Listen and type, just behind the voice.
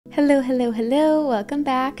Hello, hello, hello. Welcome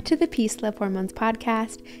back to the Peace, Love, Hormones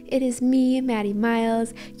podcast. It is me, Maddie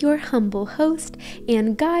Miles, your humble host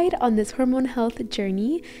and guide on this hormone health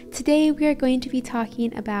journey. Today, we are going to be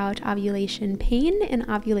talking about ovulation pain and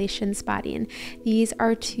ovulation spotting. These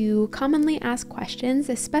are two commonly asked questions,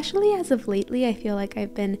 especially as of lately. I feel like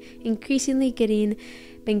I've been increasingly getting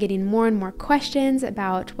more and more questions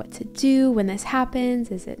about what to do when this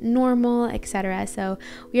happens, is it normal, etc. So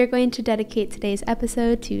we are going to dedicate today's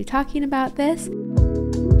episode to talking about this.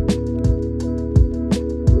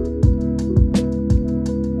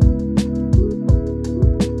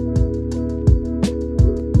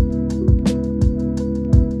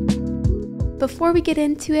 Before we get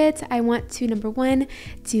into it, I want to, number one,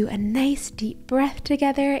 do a nice deep breath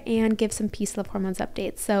together and give some Peace, Love, Hormones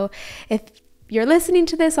updates. So if you're listening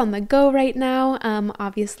to this on the go right now,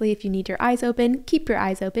 obviously if you need your eyes open, keep your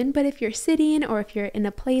eyes open. But if you're sitting or if you're in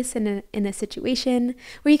a place in a situation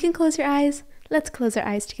where you can close your eyes, let's close our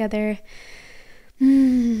eyes together.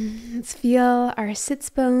 Let's feel our sits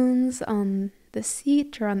bones on the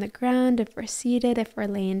seat or on the ground. If we're seated, if we're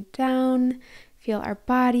laying down, feel our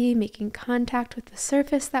body making contact with the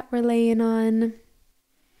surface that we're laying on.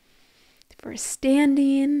 If we're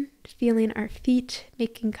standing, feeling our feet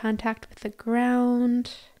making contact with the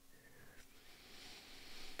ground.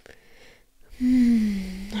 All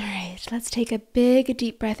right, let's take a big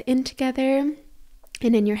deep breath in together.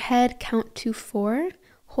 And in your head, count to 4.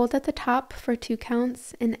 Hold at the top for 2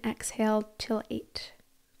 counts and exhale till 8.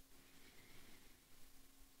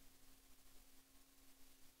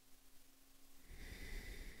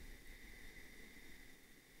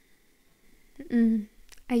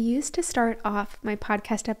 I used to start off my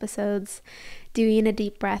podcast episodes doing a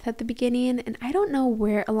deep breath at the beginning, and I don't know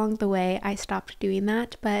where along the way I stopped doing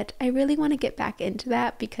that, but I really want to get back into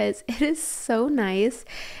that because it is so nice.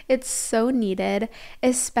 It's so needed,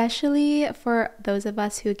 especially for those of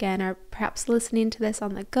us who, again, are perhaps listening to this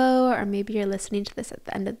on the go, or maybe you're listening to this at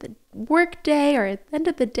the end of the work day or at the end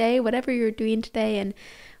of the day, whatever you're doing today, and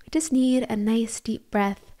we just need a nice deep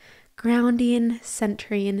breath, grounding,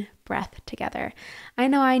 centering breath together. I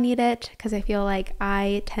know I need it because I feel like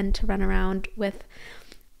I tend to run around with,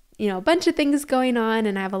 a bunch of things going on,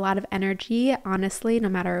 and I have a lot of energy, honestly, no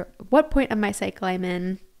matter what point of my cycle I'm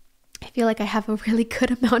in. I feel like I have a really good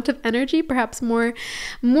amount of energy, perhaps more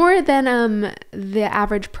than the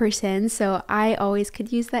average person. So I always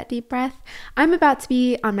could use that deep breath. I'm about to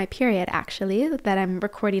be on my period, actually, that I'm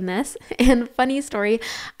recording this. And funny story,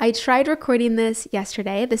 I tried recording this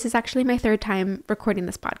yesterday. This is actually my 3rd time recording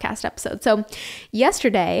this podcast episode. So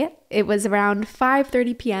yesterday, it was around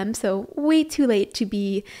 5:30 p.m., so way too late to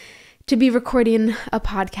be recording a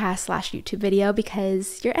podcast / YouTube video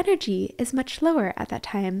because your energy is much lower at that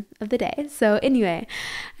time of the day. So anyway,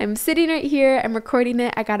 I'm sitting right here, I'm recording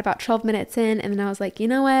it. I got about 12 minutes in, and then I was like, you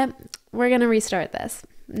know what? We're going to restart this.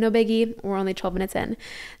 No biggie. We're only 12 minutes in.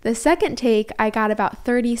 The second take, I got about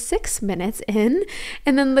 36 minutes in,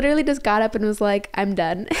 and then literally just got up and was like, I'm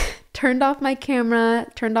done. Turned off my camera,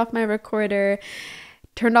 turned off my recorder,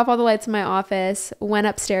 turned off all the lights in my office, went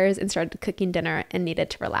upstairs and started cooking dinner and needed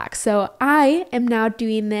to relax. So I am now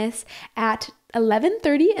doing this at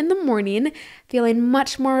 11:30 in the morning, feeling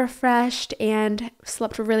much more refreshed and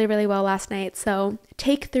slept really, really well last night. So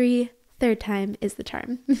take 3, 3rd time is the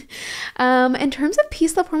charm. In terms of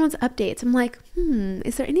Peace, Love, Hormones updates, I'm like,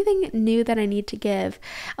 is there anything new that I need to give?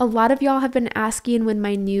 A lot of y'all have been asking when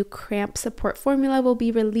my new cramp support formula will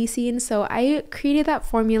be releasing. So I created that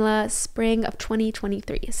formula spring of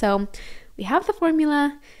 2023. So we have the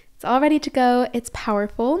formula. It's all ready to go. It's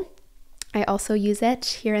powerful. I also use it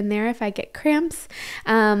here and there if I get cramps,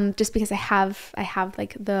 just because I have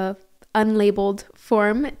like the unlabeled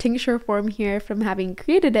tincture form here from having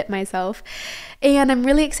created it myself. And I'm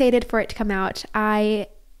really excited for it to come out. I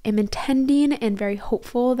am intending and very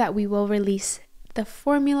hopeful that we will release the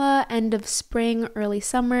formula end of spring, early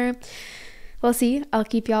summer. We'll see. I'll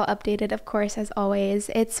keep y'all updated, of course, as always.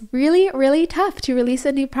 It's really, really tough to release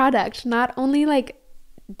a new product. Not only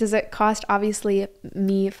does it cost, obviously,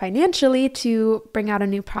 me financially to bring out a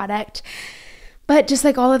new product, but just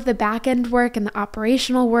all of the back end work and the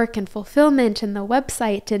operational work and fulfillment and the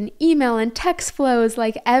website and email and text flows,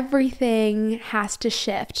 everything has to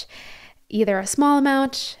shift either a small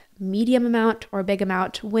amount, medium amount, or big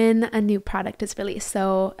amount when a new product is released.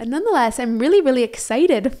 So nonetheless, I'm really, really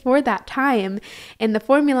excited for that time. And the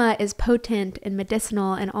formula is potent and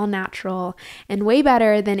medicinal and all natural and way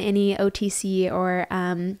better than any OTC or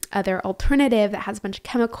other alternative that has a bunch of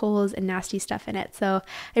chemicals and nasty stuff in it. So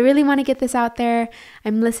I really want to get this out there.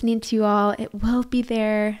 I'm listening to you all. It will be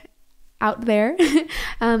there. out there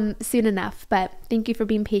soon enough. But thank you for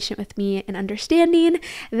being patient with me and understanding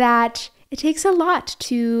that it takes a lot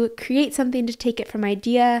to create something, to take it from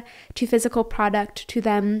idea to physical product to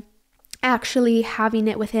them actually having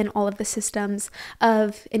it within all of the systems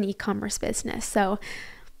of an e-commerce business. So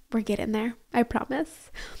we're getting there, I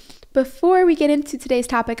promise. Before we get into today's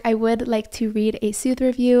topic, I would like to read a Soothe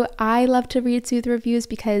review. I love to read Soothe reviews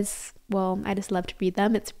because, well, I just love to read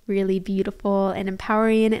them. It's really beautiful and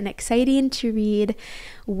empowering and exciting to read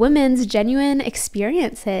women's genuine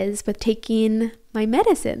experiences with taking my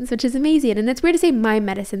medicines, which is amazing. And it's weird to say my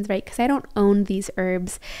medicines, right? Because I don't own these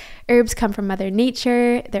herbs. Herbs come from Mother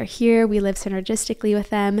Nature. They're here. We live synergistically with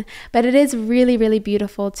them. But it is really, really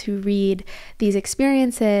beautiful to read these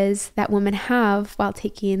experiences that women have while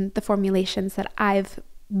taking the formulations that I've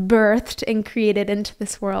birthed and created into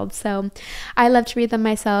this world. So I love to read them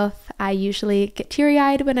myself. I usually get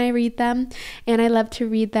teary-eyed when I read them, and I love to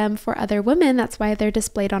read them for other women. That's why they're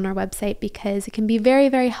displayed on our website, because it can be very,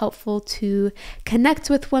 very helpful to connect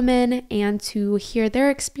with women and to hear their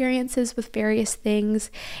experiences with various things.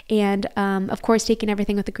 And of course, taking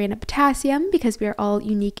everything with a grain of potassium, because we are all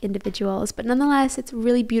unique individuals. But nonetheless, it's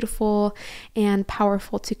really beautiful and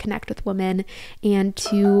powerful to connect with women and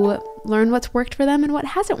to learn what's worked for them and what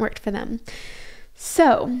hasn't worked for them.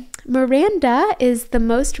 So Miranda is the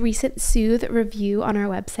most recent Soothe review on our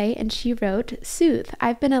website, and she wrote, "Soothe,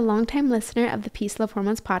 I've been a longtime listener of the Peace, Love,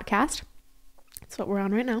 Hormones podcast." That's what we're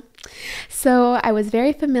on right now. "So I was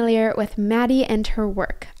very familiar with Maddie and her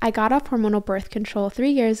work. I got off hormonal birth control 3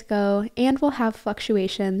 years ago and will have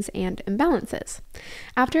fluctuations and imbalances.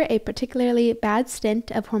 After a particularly bad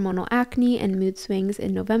stint of hormonal acne and mood swings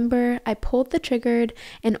in November, I pulled the trigger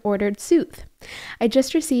and ordered Soothe. I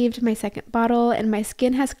just received my second bottle and my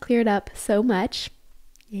skin has cleared up so much.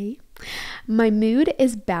 Yay. My mood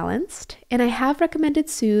is balanced, and I have recommended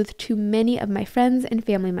Soothe to many of my friends and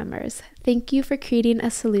family members. Thank you for creating a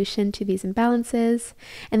solution to these imbalances."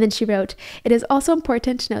 And then she wrote, "It is also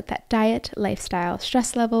important to note that diet, lifestyle,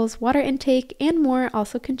 stress levels, water intake, and more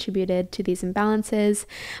also contributed to these imbalances.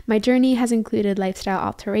 My journey has included lifestyle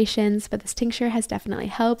alterations, but this tincture has definitely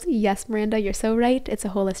helped." Yes, Miranda, you're so right. It's a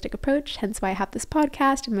holistic approach, hence why I have this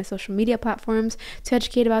podcast and my social media platforms to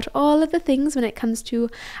educate about all of the things when it comes to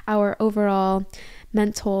our overall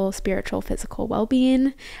mental, spiritual, physical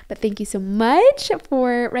well-being. But thank you so much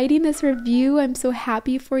for writing this review. I'm so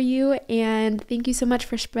happy for you, and thank you so much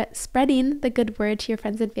for spreading the good word to your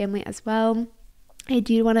friends and family as well. I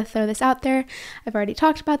do want to throw this out there. I've already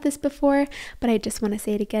talked about this before, but I just want to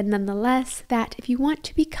say it again nonetheless, that if you want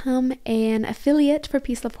to become an affiliate for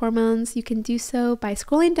Peace Love Hormones, you can do so by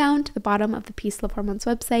scrolling down to the bottom of the Peace Love Hormones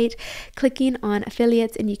website, clicking on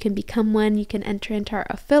affiliates, and you can become one. You can enter into our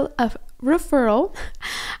referral.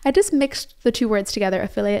 I just mixed the two words together,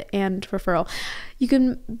 affiliate and referral. You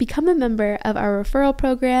can become a member of our referral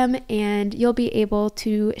program, and you'll be able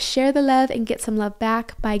to share the love and get some love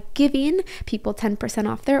back by giving people 10%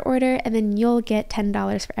 off their order, and then you'll get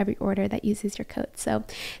 $10 for every order that uses your code. So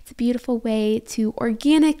it's a beautiful way to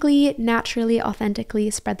organically, naturally,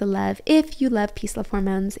 authentically spread the love if you love Peace Love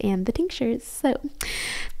Hormones and the tinctures. So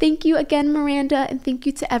thank you again, Miranda, and thank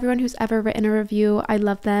you to everyone who's ever written a review. I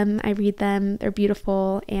love them. I read them. They're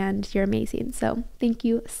beautiful, and you're amazing. So thank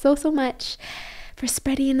you so, so much for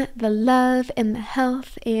spreading the love and the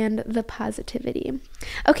health and the positivity.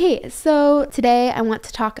 Okay, so today I want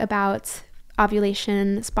to talk about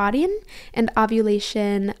ovulation spotting and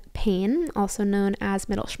ovulation pain, also known as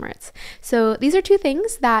Mittelschmerz. So these are two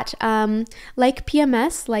things that, like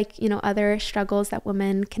PMS, like, other struggles that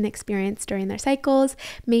women can experience during their cycles,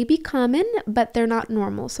 may be common, but they're not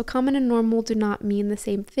normal. So common and normal do not mean the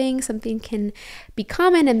same thing. Something can be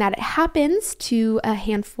common in that it happens to a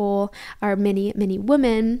handful or many, many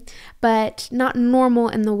women, but not normal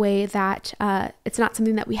in the way that it's not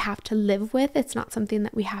something that we have to live with. It's not something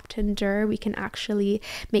that we have to endure. We can actually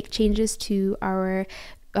make changes to our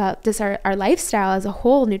lifestyle as a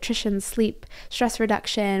whole: nutrition, sleep, stress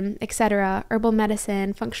reduction, etc., herbal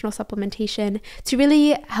medicine, functional supplementation, to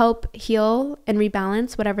really help heal and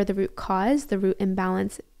rebalance whatever the root cause, the root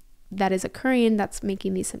imbalance that is occurring that's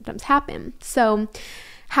making these symptoms happen. So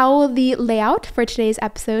how the layout for today's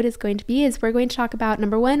episode is going to be is we're going to talk about,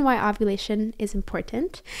 number one, why ovulation is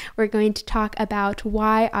important. We're going to talk about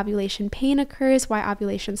why ovulation pain occurs, why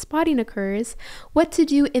ovulation spotting occurs, what to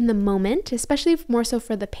do in the moment, especially more so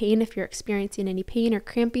for the pain if you're experiencing any pain or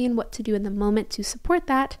cramping, what to do in the moment to support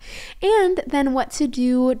that, and then what to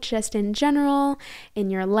do just in general in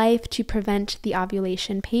your life to prevent the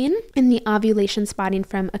ovulation pain and the ovulation spotting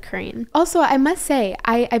from occurring. Also, I must say,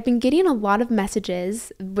 I've been getting a lot of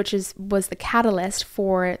messages was the catalyst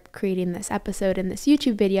for creating this episode and this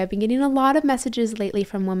YouTube video. I've been getting a lot of messages lately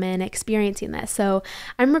from women experiencing this. So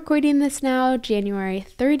I'm recording this now, January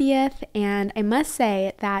 30th, and I must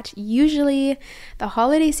say that usually the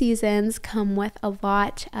holiday seasons come with a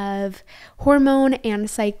lot of hormone and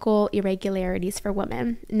cycle irregularities for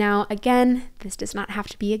women. Now, again, this does not have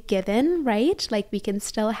to be a given, right? Like, we can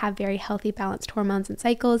still have very healthy, balanced hormones and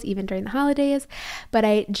cycles even during the holidays, but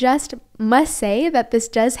I just must say that this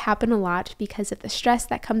does happen a lot because of the stress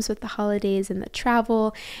that comes with the holidays and the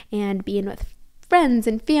travel and being with friends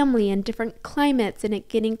and family and different climates and it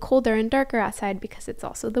getting colder and darker outside because it's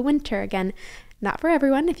also the winter. Again, not for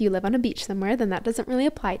everyone. If you live on a beach somewhere, then that doesn't really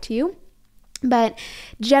apply to you. But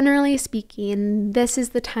generally speaking, this is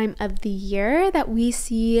the time of the year that we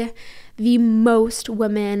see the most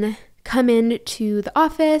women come into the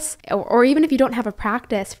office, or even if you don't have a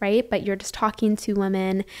practice, right, but you're just talking to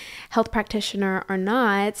women, health practitioner or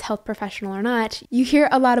not, health professional or not, you hear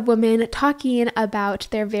a lot of women talking about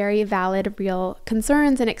their very valid, real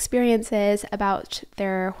concerns and experiences about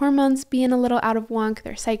their hormones being a little out of wonk,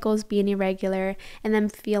 their cycles being irregular, and them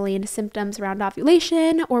feeling symptoms around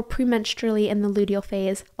ovulation or premenstrually in the luteal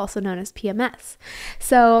phase, also known as PMS.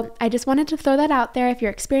 So I just wanted to throw that out there. If you're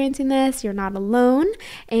experiencing this, you're not alone.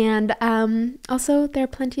 And also, there are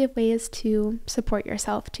plenty of ways to support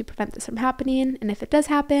yourself to prevent this from happening. And if it does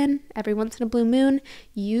happen every once in a blue moon,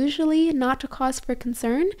 usually not a cause for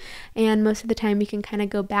concern. And most of the time, we can kind of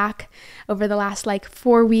go back over the last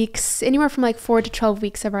 4 weeks, anywhere from 4 to 12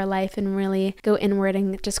 weeks of our life, and really go inward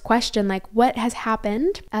and just question what has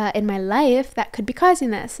happened in my life that could be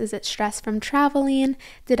causing this? Is it stress from traveling?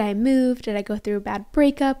 Did I move? Did I go through a bad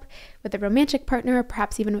breakup with a romantic partner, or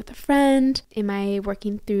perhaps even with a friend? Am I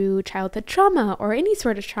working through childhood trauma or any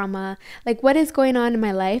sort of trauma? What is going on in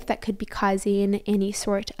my life that could be causing any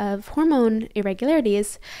sort of hormone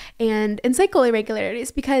irregularities and cycle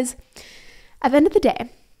irregularities? Because at the end of the day,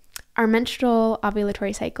 our menstrual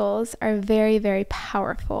ovulatory cycles are very, very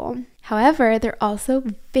powerful. However, they're also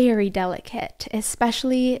very delicate,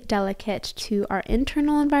 especially delicate to our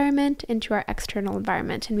internal environment and to our external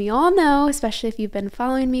environment. And we all know, especially if you've been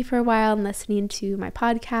following me for a while and listening to my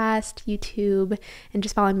podcast, YouTube, and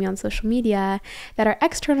just following me on social media, that our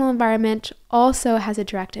external environment also has a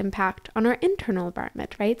direct impact on our internal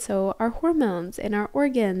environment, right? So our hormones and our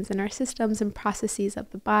organs and our systems and processes of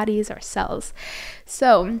the bodies, our cells.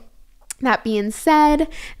 So that being said,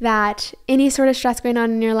 that any sort of stress going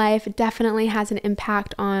on in your life definitely has an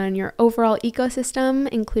impact on your overall ecosystem,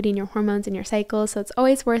 including your hormones and your cycles. So it's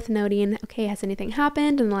always worth noting, okay, has anything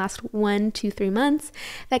happened in the last 1, 2, 3 months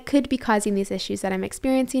that could be causing these issues that I'm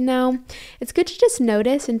experiencing now? It's good to just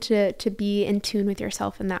notice and to be in tune with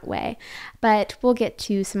yourself in that way. But we'll get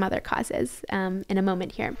to some other causes in a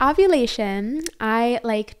moment here. Ovulation, I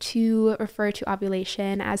like to refer to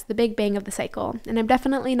ovulation as the big bang of the cycle. And I'm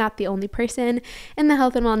definitely not the only person in the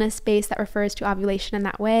health and wellness space that refers to ovulation in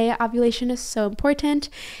that way. Ovulation is so important.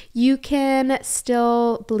 You can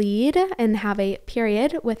still bleed and have a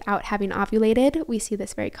period without having ovulated. We see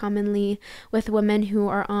this very commonly with women who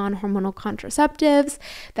are on hormonal contraceptives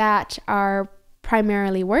that are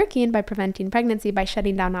primarily working by preventing pregnancy by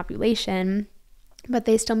shutting down ovulation, but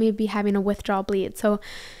they still may be having a withdrawal bleed. So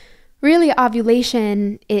really,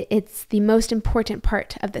 ovulation, it's the most important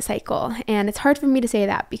part of the cycle. And it's hard for me to say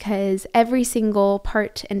that because every single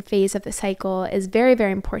part and phase of the cycle is very,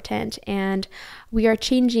 very important. And we are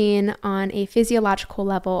changing on a physiological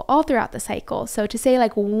level all throughout the cycle. So to say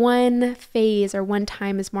one phase or one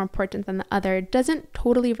time is more important than the other doesn't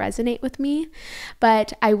totally resonate with me.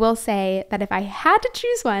 But I will say that if I had to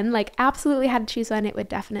choose one, absolutely had to choose one, it would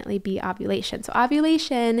definitely be ovulation. So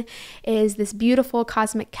ovulation is this beautiful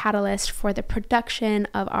cosmic catalyst for the production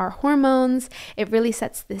of our hormones. It really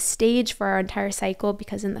sets the stage for our entire cycle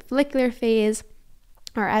because in the follicular phase,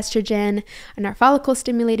 our estrogen and our follicle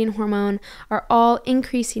stimulating hormone are all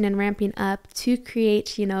increasing and ramping up to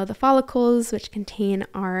create, the follicles, which contain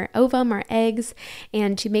our ovum, our eggs,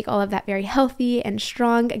 and to make all of that very healthy and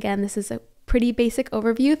strong. Again, this is a pretty basic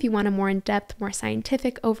overview. If you want a more in-depth, more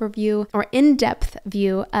scientific overview or in-depth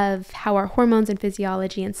view of how our hormones and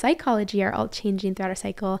physiology and psychology are all changing throughout our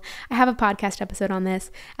cycle, I have a podcast episode on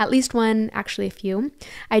this, at least one, actually a few.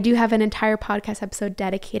 I do have an entire podcast episode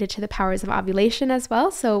dedicated to the powers of ovulation as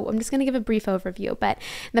well, so I'm just going to give a brief overview. But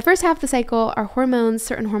in the first half of the cycle, our hormones,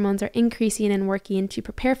 certain hormones are increasing and working to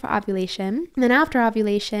prepare for ovulation. And then after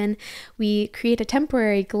ovulation, we create a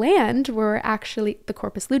temporary gland where we're actually, the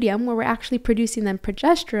corpus luteum, where we're actually producing then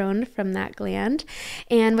progesterone from that gland.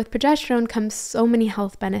 And with progesterone comes so many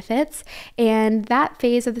health benefits. And that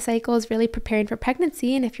phase of the cycle is really preparing for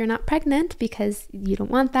pregnancy. And if you're not pregnant because you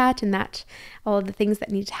don't want that, and that all of the things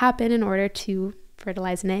that need to happen in order to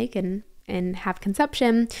fertilize an egg and have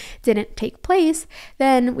conception didn't take place,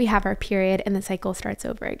 then we have our period and the cycle starts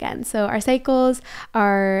over again. So our cycles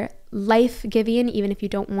are life-giving. Even if you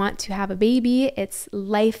don't want to have a baby, it's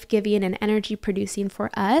life-giving and energy producing for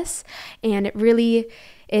us. And it really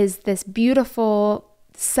is this beautiful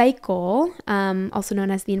cycle, also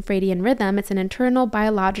known as the infradian rhythm. It's an internal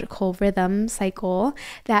biological rhythm cycle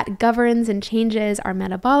that governs and changes our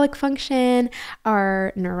metabolic function,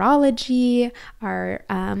 our neurology, our,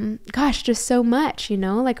 just so much,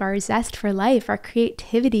 like our zest for life, our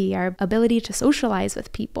creativity, our ability to socialize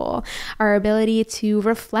with people, our ability to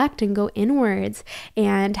reflect and go inwards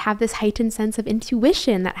and have this heightened sense of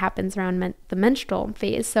intuition that happens around the menstrual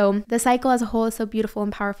phase. So the cycle as a whole is so beautiful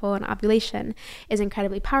and powerful, and ovulation is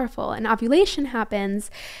incredibly powerful. And ovulation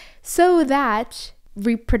happens so that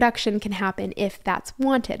reproduction can happen if that's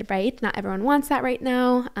wanted, right? Not everyone wants that right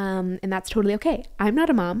now, and that's totally okay. I'm not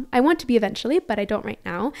a mom. I want to be eventually, but I don't right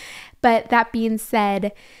now. But that being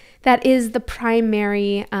said, that is the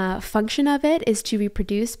primary function of it, is to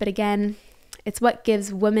reproduce. But again, it's what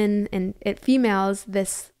gives women and females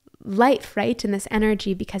this life, right? And this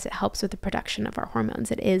energy, because it helps with the production of our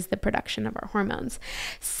hormones. It is the production of our hormones.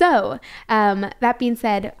 So that being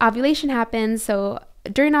said, ovulation happens. So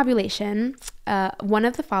during ovulation, one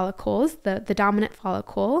of the follicles, the dominant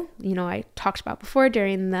follicle, I talked about before,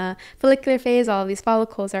 during the follicular phase, all of these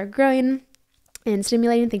follicles are growing and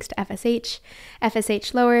stimulating thanks to FSH.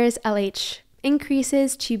 FSH lowers, LH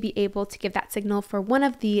increases to be able to give that signal for one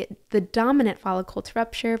of the dominant follicle to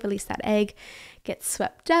rupture, release that egg, gets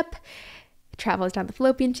swept up, travels down the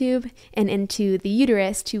fallopian tube and into the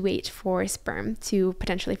uterus to wait for sperm to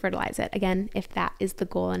potentially fertilize it. Again, if that is the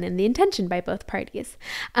goal and in the intention by both parties.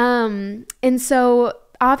 And so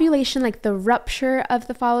ovulation, like the rupture of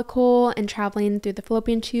the follicle and traveling through the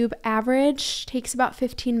fallopian tube, average takes about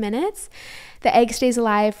 15 minutes. The egg stays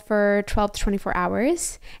alive for 12 to 24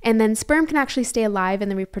 hours. And then sperm can actually stay alive in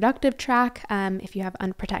the reproductive tract if you have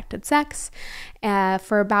unprotected sex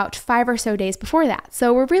for about 5 or so days before that.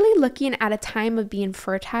 So we're really looking at a time of being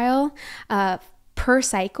fertile per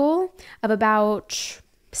cycle of about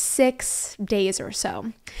 6 days or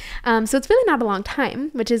so. So it's really not a long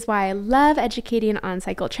time, which is why I love educating on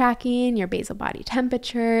cycle tracking, your basal body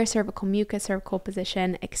temperature, cervical mucus, cervical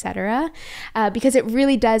position, etc. Because it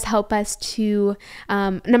really does help us to,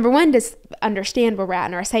 number one, just understand where we're at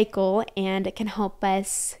in our cycle, and it can help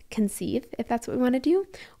us conceive if that's what we want to do,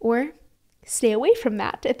 or stay away from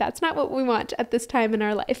that if that's not what we want at this time in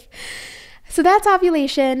our life. So that's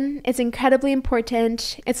ovulation. It's incredibly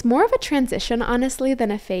important. It's more of a transition, honestly,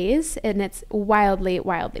 than a phase, and it's wildly,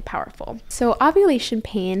 wildly powerful. So ovulation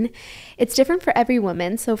pain, it's different for every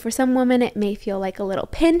woman. So for some women, it may feel like a little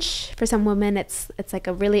pinch. For some women, it's like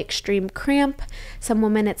a really extreme cramp. Some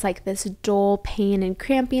women, it's like this dull pain and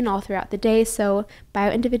cramping all throughout the day. So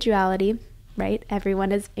bioindividuality, right?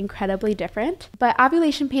 Everyone is incredibly different. But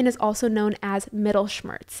ovulation pain is also known as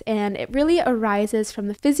Mittelschmerz, and it really arises from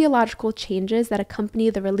the physiological changes that accompany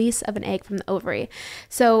the release of an egg from the ovary.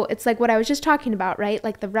 So it's like what I was just talking about, right?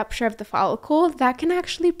 Like the rupture of the follicle, that can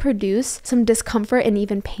actually produce some discomfort and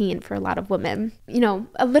even pain for a lot of women.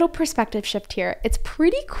 A little perspective shift here. It's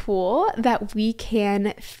pretty cool that we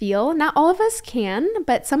can feel, not all of us can,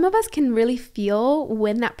 but some of us can really feel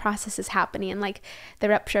when that process is happening, like the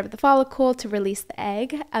rupture of the follicle to release the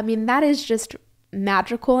egg. I mean, that is just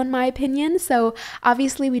magical in my opinion. So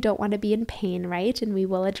obviously we don't want to be in pain, right? And we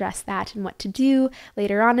will address that and what to do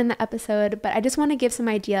later on in the episode. But I just want to give some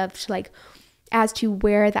idea of as to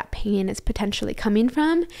where that pain is potentially coming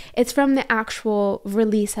from. It's from the actual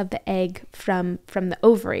release of the egg from the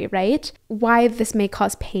ovary, right? Why this may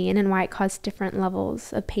cause pain and why it causes different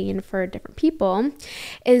levels of pain for different people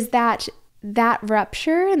is that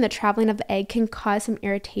rupture and the traveling of the egg can cause some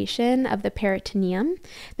irritation of the peritoneum.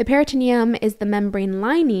 The peritoneum is the membrane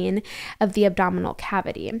lining of the abdominal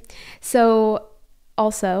cavity. So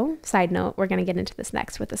also, side note, we're going to get into this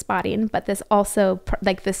next with the spotting, but this also,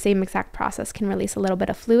 like the same exact process, can release a little bit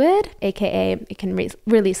of fluid, aka it can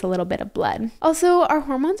release a little bit of blood. Also, our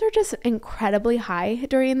hormones are just incredibly high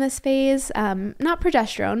during this phase. Not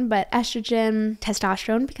progesterone, but estrogen,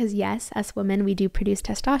 testosterone, because yes, us women, we do produce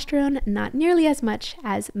testosterone, not nearly as much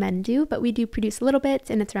as men do, but we do produce a little bit,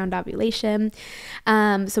 and it's around ovulation.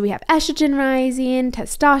 So we have estrogen rising,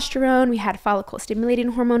 testosterone, we had follicle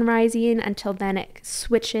stimulating hormone rising. Until then it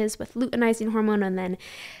switches with luteinizing hormone, and then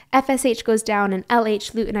FSH goes down and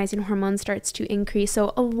LH, luteinizing hormone, starts to increase.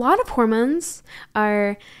 So a lot of hormones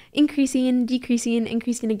are increasing, decreasing,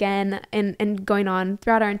 increasing again, and going on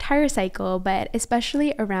throughout our entire cycle, but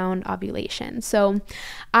especially around ovulation. So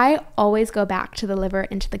I always go back to the liver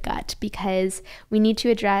and to the gut because we need to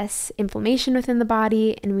address inflammation within the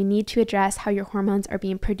body, and we need to address how your hormones are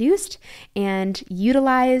being produced and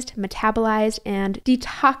utilized, metabolized, and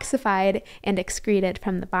detoxified and excreted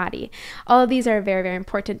from the body. All of these are very, very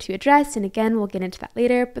important to address, and again, we'll get into that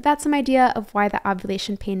later, but that's some idea of why the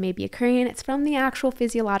ovulation pain may be occurring. It's from the actual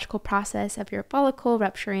physiological process of your follicle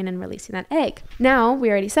rupturing and releasing that egg. Now, we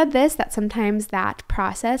already said this, that sometimes that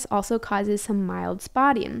process also causes some mild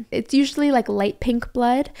spotting. It's usually like light pink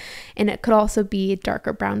blood, and it could also be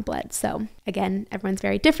darker brown blood. So again, everyone's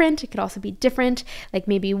very different. It could also be different. Like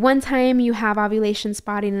maybe one time you have ovulation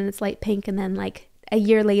spotting and it's light pink, and then like a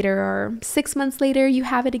year later or 6 months later, you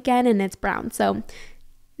have it again and it's brown. So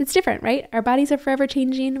it's different, right? Our bodies are forever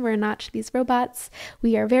changing. We're not these robots.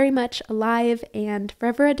 We are very much alive and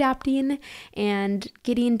forever adapting and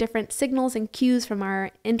getting different signals and cues from our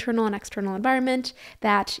internal and external environment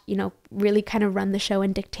that, really kind of run the show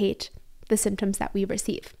and dictate the symptoms that we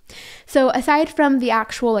receive. So aside from the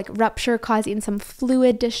actual like rupture causing some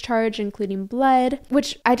fluid discharge, including blood,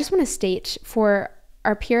 which I just want to state for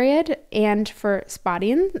our period and for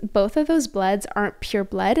spotting, both of those bloods aren't pure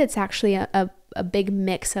blood. It's actually a big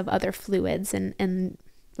mix of other fluids and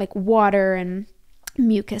like water and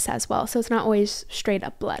mucus as well. So it's not always straight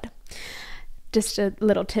up blood. Just a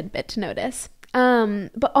little tidbit to notice.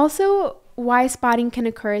 But also why spotting can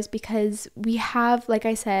occur is because we have, like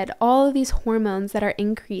I said, all of these hormones that are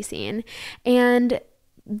increasing, and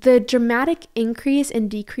the dramatic increase and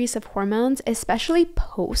decrease of hormones, especially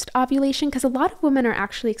post-ovulation, because a lot of women are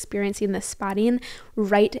actually experiencing this spotting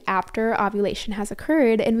right after ovulation has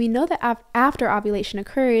occurred. And we know that after ovulation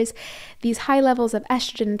occurs, these high levels of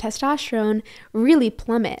estrogen and testosterone really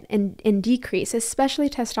plummet and decrease, especially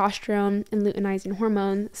testosterone and luteinizing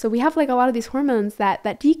hormone. So we have like a lot of these hormones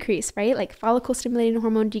that decrease, right? Like follicle stimulating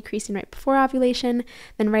hormone decreasing right before ovulation,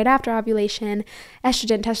 then right after ovulation,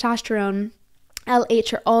 estrogen, testosterone,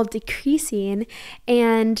 LH are all decreasing,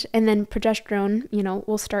 and then progesterone,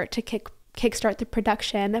 will start to kickstart the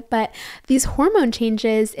production. But these hormone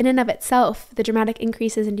changes in and of itself, the dramatic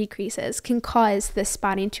increases and decreases, can cause this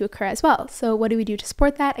spotting to occur as well. So what do we do to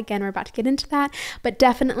support that? Again, we're about to get into that, but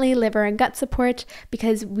definitely liver and gut support,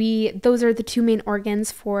 because those are the two main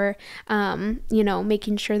organs for,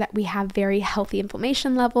 making sure that we have very healthy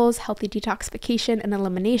inflammation levels, healthy detoxification and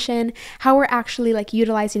elimination, how we're actually like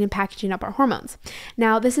utilizing and packaging up our hormones.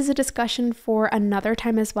 Now, this is a discussion for another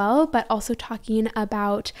time as well, but also talking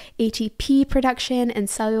about ATP production and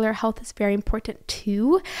cellular health is very important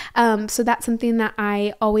too. So that's something that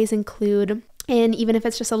I always include. And even if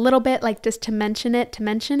it's just a little bit, like just to mention it,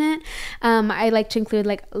 I like to include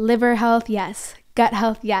like liver health, yes. Gut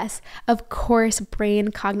health, yes. Of course, brain,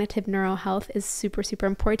 cognitive, neural health is super, super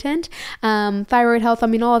important. Thyroid health,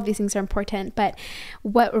 all of these things are important, but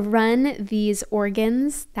what run these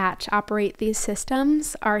organs that operate these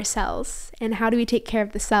systems are cells. And how do we take care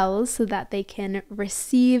of the cells so that they can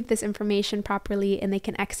receive this information properly and they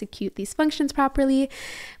can execute these functions properly?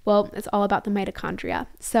 Well, it's all about the mitochondria.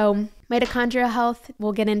 So mitochondria health,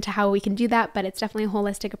 we'll get into how we can do that, but it's definitely a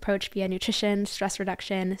holistic approach via nutrition, stress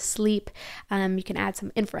reduction, sleep. You can add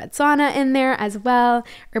some infrared sauna in there as well,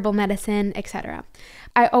 herbal medicine, etc.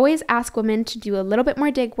 I always ask women to do a little bit more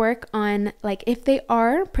dig work on like if they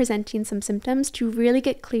are presenting some symptoms, to really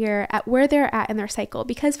get clear at where they're at in their cycle.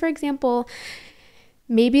 Because, for example,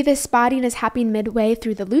 maybe this spotting is happening midway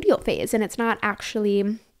through the luteal phase and it's not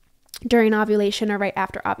actually during ovulation or right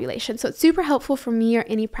after ovulation. So it's super helpful for me or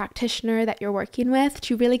any practitioner that you're working with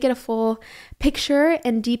to really get a full picture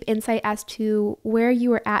and deep insight as to where you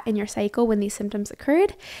were at in your cycle when these symptoms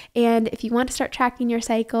occurred. And if you want to start tracking your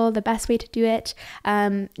cycle, the best way to do it,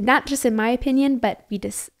 not just in my opinion, but we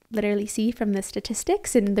just literally see from the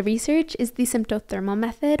statistics and the research, is the symptothermal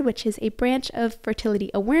method, which is a branch of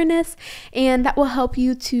fertility awareness, and that will help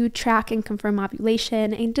you to track and confirm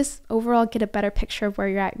ovulation and just overall get a better picture of where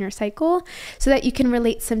you're at in your cycle, so that you can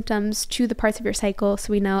relate symptoms to the parts of your cycle.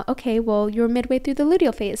 So we know, okay, well, you're midway through the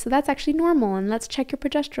luteal phase, so that's actually normal, and let's check your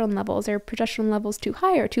progesterone levels. Are progesterone levels too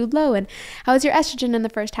high or too low? And how is your estrogen in the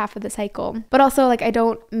first half of the cycle? But also, like, I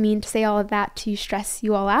don't mean to say all of that to stress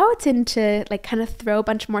you all out and to like kind of throw a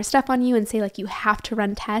bunch more more stuff on you and say like you have to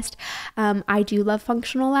run tests. I do love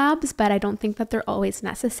functional labs, but I don't think that they're always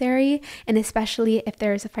necessary. And especially if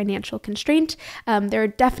there's a financial constraint, there are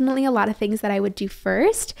definitely a lot of things that I would do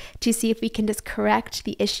first to see if we can just correct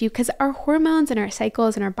the issue, because our hormones and our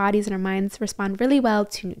cycles and our bodies and our minds respond really well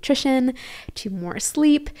to nutrition, to more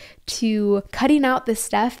sleep, to cutting out the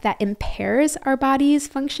stuff that impairs our body's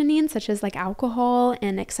functioning, such as like alcohol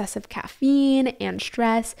and excessive caffeine and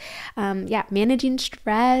stress. Managing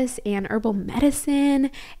stress and herbal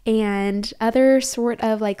medicine and other sort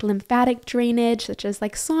of like lymphatic drainage, such as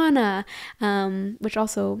like sauna, which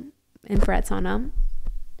also infrared sauna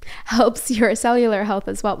helps your cellular health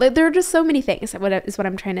as well. There are just so many things, is what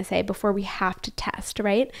I'm trying to say, before we have to test,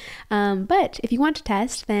 right? But if you want to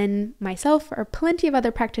test, then myself or plenty of other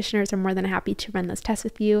practitioners are more than happy to run those tests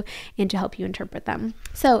with you and to help you interpret them.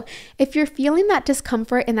 So if you're feeling that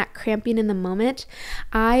discomfort and that cramping in the moment,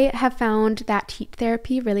 I have found that heat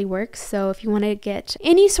therapy really works. So if you want to get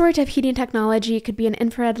any sort of heating technology, it could be an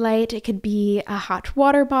infrared light, it could be a hot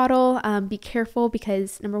water bottle. Be careful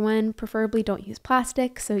because, number one, preferably don't use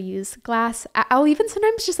plastic. So use glass. I'll even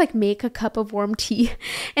sometimes just like make a cup of warm tea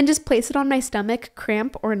and just place it on my stomach,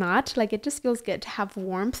 cramp or not. Like it just feels good to have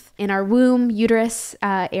warmth in our womb, uterus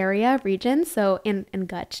area, region. So and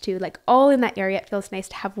gut too, like all in that area. It feels nice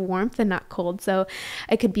to have warmth and not cold. So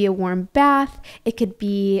it could be a warm bath. It could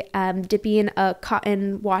be dipping a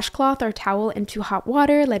cotton washcloth or towel into hot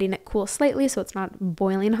water, letting it cool slightly so it's not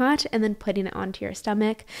boiling hot, and then putting it onto your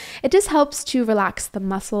stomach. It just helps to relax the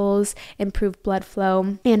muscles, improve blood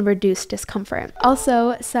flow, and reduce discomfort.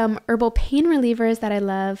 Also, some herbal pain relievers that I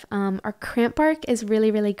love are cramp bark is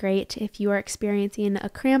really, really great. If you are experiencing a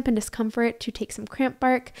cramp and discomfort, to take some cramp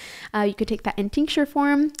bark. You could take that in tincture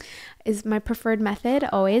form, is my preferred method,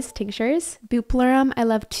 always tinctures. Bupleurum, I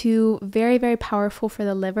love too, very, very powerful for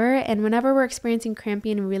the liver. And whenever we're experiencing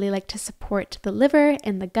cramping, we really like to support the liver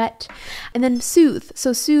and the gut. And then Soothe.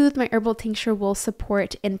 So Soothe, my herbal tincture, will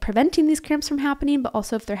support in preventing these cramps from happening, but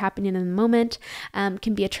also if they're happening in the moment,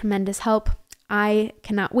 can be a tremendous help. I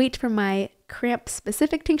cannot wait for my cramp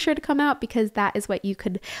specific tincture to come out, because that is what you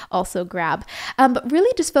could also grab. But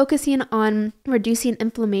really just focusing on reducing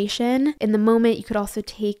inflammation in the moment. You could also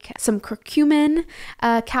take some curcumin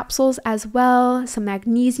capsules as well, some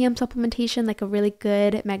magnesium supplementation, like a really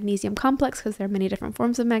good magnesium complex, because there are many different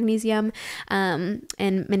forms of magnesium and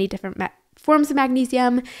many different forms of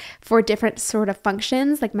magnesium for different sort of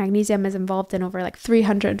functions. Like magnesium is involved in over like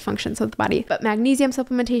 300 functions of the body, but magnesium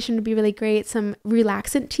supplementation would be really great. Some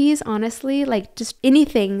relaxant teas, honestly, like just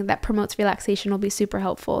anything that promotes relaxation will be super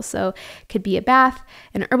helpful. So it could be a bath,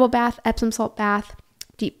 an herbal bath, Epsom salt bath,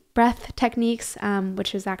 deep breath techniques,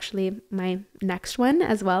 which is actually my next one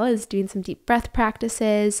as well, is doing some deep breath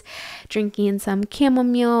practices, drinking some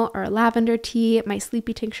chamomile or lavender tea. My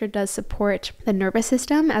sleepy tincture does support the nervous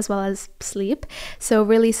system as well as sleep. So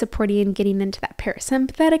really supporting getting into that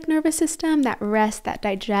parasympathetic nervous system, that rest, that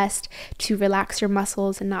digest, to relax your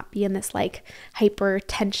muscles and not be in this like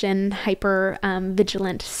hypertension, hyper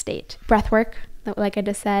vigilant state. Breath work, like I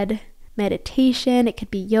just said, meditation, it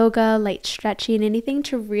could be yoga, light stretching, anything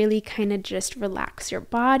to really kind of just relax your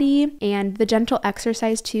body. And the gentle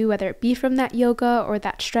exercise too, whether it be from that yoga or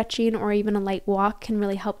that stretching or even a light walk, can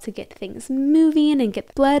really help to get things moving and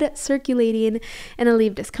get blood circulating and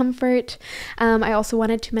alleviate discomfort. I also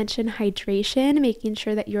wanted to mention hydration, making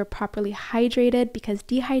sure that you're properly hydrated, because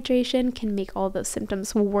dehydration can make all those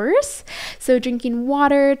symptoms worse. So drinking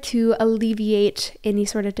water to alleviate any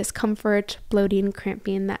sort of discomfort, bloating,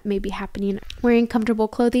 cramping that may be happening. Wearing comfortable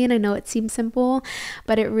clothing, I know it seems simple,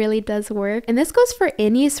 but it really does work. And this goes for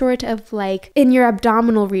any sort of like in your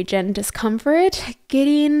abdominal region discomfort.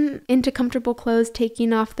 Getting into comfortable clothes,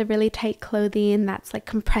 taking off the really tight clothing that's like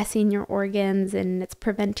compressing your organs and it's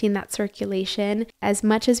preventing that circulation. As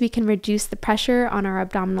much as we can reduce the pressure on our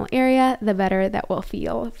abdominal area, the better that we'll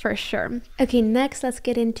feel, for sure. Okay, next let's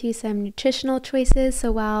get into some nutritional choices.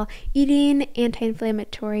 So while eating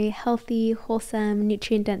anti-inflammatory, healthy, wholesome,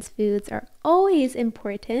 nutrient-dense foods are always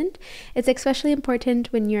important, it's especially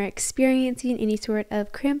important when you're experiencing any sort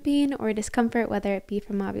of cramping or discomfort, whether it be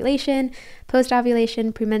from ovulation,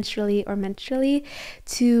 post-ovulation, premenstrually, or menstrually,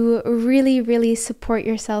 to really support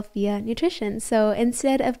yourself via nutrition. So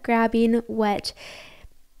instead of grabbing what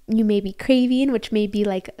you may be craving, which may be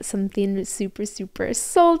like something super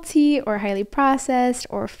salty or highly processed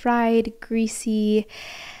or fried, greasy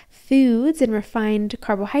foods and refined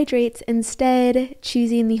carbohydrates, instead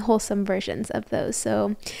choosing the wholesome versions of those.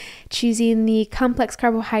 So choosing the complex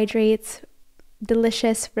carbohydrates,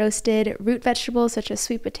 delicious roasted root vegetables such as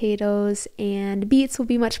sweet potatoes and beets will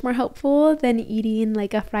be much more helpful than eating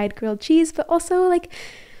like a fried grilled cheese, but also like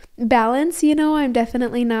Balance, I'm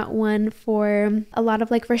definitely not one for a lot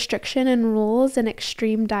of like restriction and rules and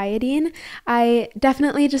extreme dieting. I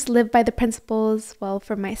definitely just live by the principles, well,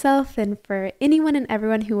 for myself and for anyone and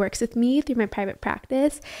everyone who works with me through my private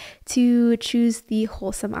practice, to choose the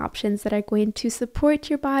wholesome options that are going to support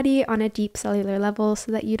your body on a deep cellular level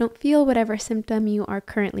so that you don't feel whatever symptom you are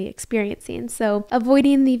currently experiencing. So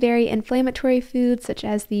avoiding the very inflammatory foods such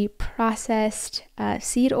as the processed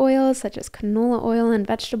seed oils such as canola oil and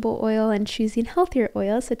vegetable oil, and choosing healthier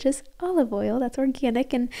oils such as olive oil, that's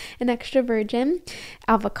organic and extra virgin,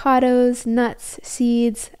 avocados, nuts,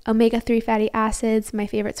 seeds, omega-3 fatty acids. My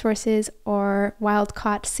favorite sources are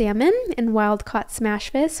wild-caught salmon and wild-caught smash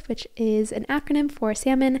fish, which is an acronym for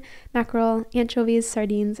salmon, mackerel, anchovies,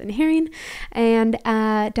 sardines, and herring. And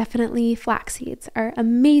definitely flax seeds are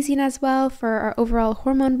amazing as well for our overall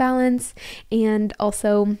hormone balance, and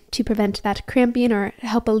also to prevent that cramping or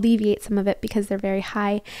help alleviate some of it because they're very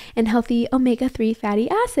high in healthy omega-3 fatty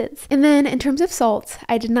acids. And then in terms of salt,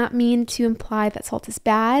 I did not mean to imply that salt is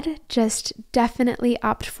bad, just definitely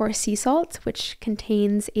opt for sea salt, which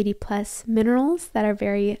contains 80 plus minerals that are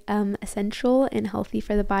very essential and healthy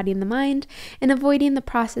for the body and the mind, and avoiding the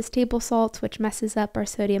processed table salt, which messes up our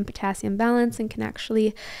sodium potassium balance and can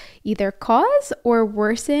actually either cause or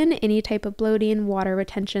worsen any type of bloating, water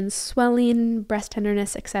retention, swelling, breast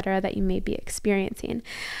tenderness, etc. that you may be experiencing.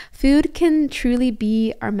 Food can truly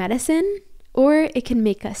be our medicine, or it can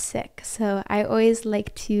make us sick. So I always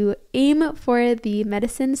like to aim for the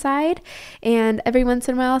medicine side. And every once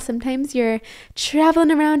in a while, sometimes you're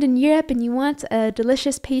traveling around in Europe and you want a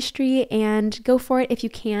delicious pastry, and go for it if you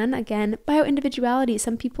can. Again, bio-individuality.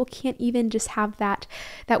 Some people can't even just have that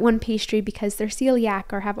one pastry because they're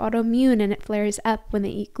celiac or have autoimmune and it flares up when they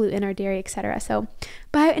eat gluten or dairy, etc. So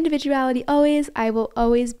bio-individuality always. I will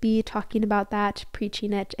always be talking about that,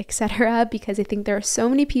 preaching it, etc. because I think there are so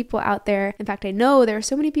many people out there. In fact, I know there are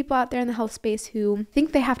so many people out there in the health space who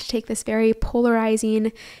think they have to take this very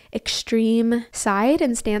polarizing, extreme side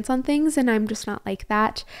and stance on things, and I'm just not like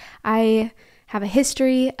that. I have a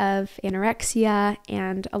history of anorexia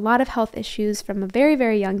and a lot of health issues from a very,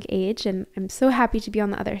 very young age, and I'm so happy to be on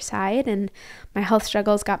the other side, and my health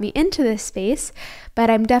struggles got me into this space, but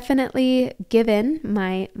I'm definitely, given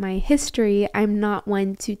my history, I'm not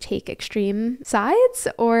one to take extreme sides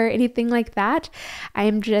or anything like that.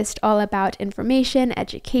 I'm just all about information,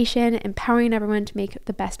 education, empowering everyone to make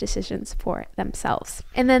the best decisions for themselves.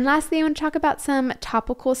 And then lastly, I want to talk about some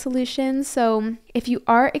topical solutions. So if you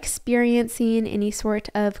are experiencing any sort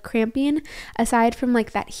of cramping, aside from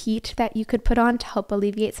like that heat that you could put on to help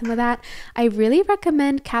alleviate some of that, I really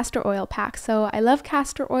recommend castor oil packs. So I love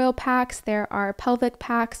castor oil packs. There are pelvic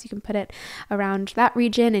packs. You can put it around that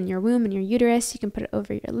region in your womb and your uterus. You can put it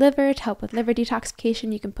over your liver to help with liver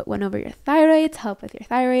detoxification. You can put one over your thyroid to help with your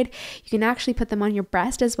thyroid. You can actually put them on your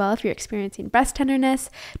breast as well if you're experiencing breast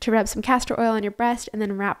tenderness, to rub some castor oil on your breast and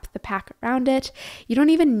then wrap the pack around it. You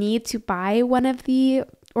don't even need to buy one of the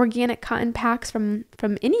organic cotton packs from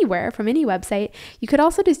anywhere, from any website. You could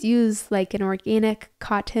also just use like an organic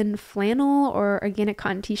cotton flannel or organic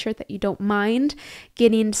cotton t-shirt that you don't mind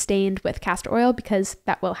getting stained with castor oil, because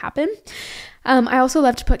that will happen. I also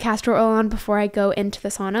love to put castor oil on before I go into the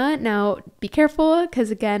sauna. Now, be careful,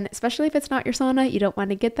 because again, especially if it's not your sauna, you don't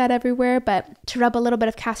want to get that everywhere, but to rub a little bit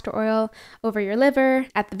of castor oil over your liver,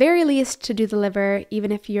 at the very least to do the liver,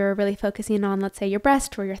 even if you're really focusing on, let's say, your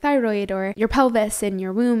breast or your thyroid or your pelvis and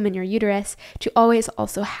your womb and your uterus, to always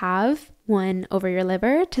also have one over your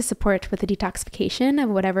liver to support with the detoxification of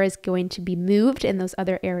whatever is going to be moved in those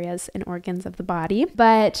other areas and organs of the body.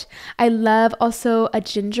 But I love also a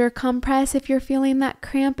ginger compress if you're feeling that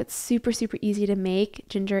cramp. It's super, super easy to make.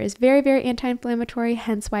 Ginger is very, very anti-inflammatory,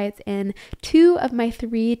 hence why it's in 2 of my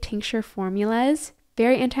 3 tincture formulas.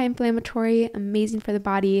 Very anti-inflammatory, amazing for the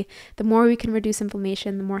body. The more we can reduce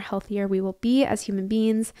inflammation, the more healthier we will be as human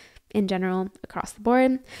beings in general across the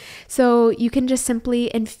board. So you can just simply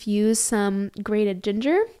infuse some grated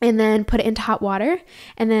ginger and then put it into hot water,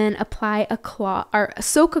 and then apply a cloth or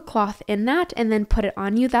soak a cloth in that and then put it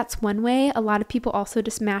on you. That's one way. A lot of people also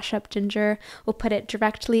just mash up ginger, will put it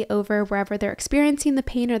directly over wherever they're experiencing the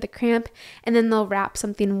pain or the cramp, and then they'll wrap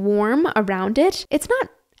something warm around it. It's not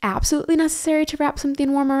absolutely necessary to wrap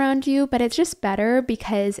something warm around you, but it's just better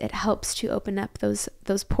because it helps to open up those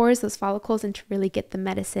pores, those follicles, and to really get the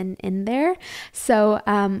medicine in there. So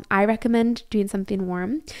I recommend doing something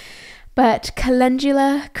warm. But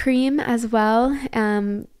calendula cream as well,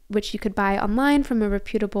 which you could buy online from a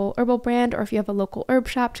reputable herbal brand, or if you have a local herb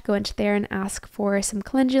shop, to go into there and ask for some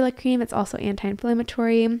calendula cream. It's also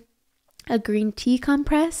anti-inflammatory. A green tea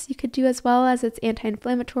compress you could do as well, as it's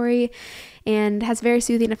anti-inflammatory and has very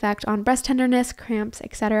soothing effect on breast tenderness, cramps,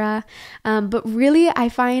 etc. But really, I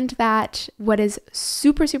find that what is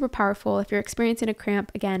super, super powerful if you're experiencing a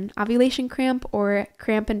cramp, again, ovulation cramp or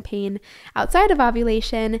cramp and pain outside of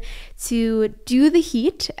ovulation, to do the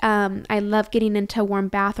heat. I love getting into a warm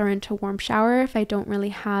bath or into a warm shower. If I don't really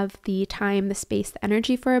have the time, the space, the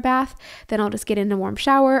energy for a bath, then I'll just get in a warm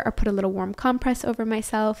shower or put a little warm compress over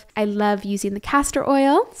myself. I love using the castor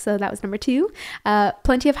oil, so that was number 2.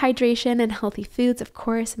 Plenty of hydration and healthy foods, of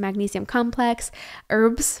course, magnesium complex,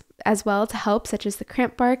 herbs as well to help, such as the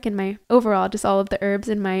cramp bark and my overall, just all of the herbs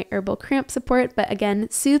in my herbal cramp support. But again,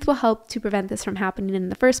 Soothe will help to prevent this from happening in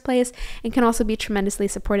the first place and can also be tremendously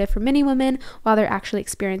supportive for many women while they're actually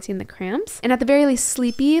experiencing the cramps. And at the very least,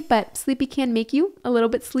 sleepy, but sleepy can make you a little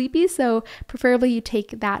bit sleepy, so preferably you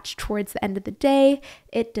take that towards the end of the day.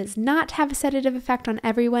 It does not have a sedative effect on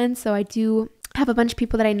everyone, so I do have a bunch of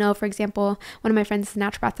people that I know. For example, one of my friends is a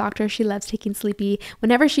naturopath doctor. She loves taking sleepy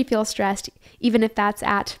whenever she feels stressed, even if that's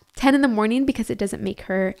at 10 in the morning, because it doesn't make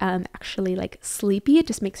her actually like sleepy. It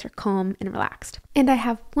just makes her calm and relaxed. And I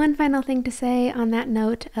have one final thing to say on that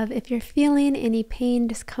note of, if you're feeling any pain,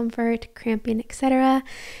 discomfort, cramping, etc.,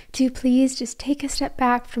 to please just take a step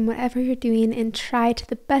back from whatever you're doing and try to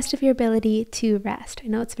the best of your ability to rest. I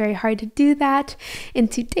know it's very hard to do that in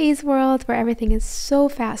today's world where everything is so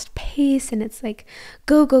fast paced and it's like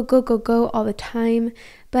go, go, go, go, go all the time.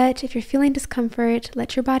 But if you're feeling discomfort,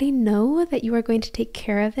 let your body know that you are going to take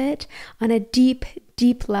care of it on a deep,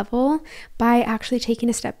 deep level by actually taking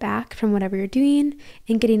a step back from whatever you're doing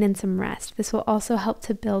and getting in some rest. This will also help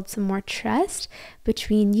to build some more trust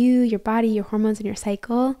between you, your body, your hormones, and your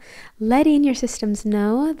cycle, letting your systems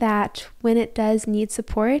know that when it does need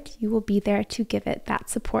support, you will be there to give it that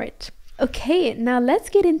support. Okay, now let's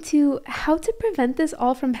get into how to prevent this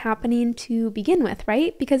all from happening to begin with,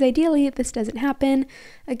 right? Because ideally, if this doesn't happen,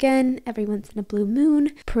 again, every once in a blue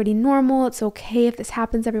moon, pretty normal. It's okay if this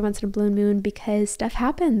happens every once in a blue moon because stuff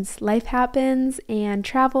happens, life happens, and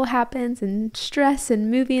travel happens, and stress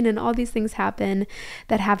and moving and all these things happen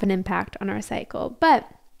that have an impact on our cycle. But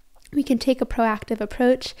we can take a proactive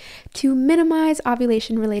approach to minimize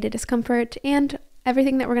ovulation-related discomfort, and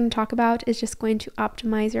everything that we're going to talk about is just going to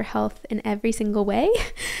optimize your health in every single way.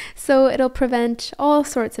 So it'll prevent all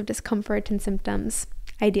sorts of discomfort and symptoms,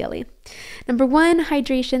 ideally. Number 1,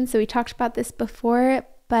 hydration. So we talked about this before,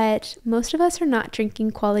 but most of us are not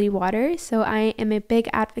drinking quality water. So I am a big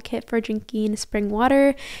advocate for drinking spring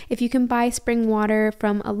water. If you can buy spring water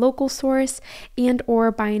from a local source and or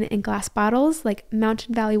buying it in glass bottles, like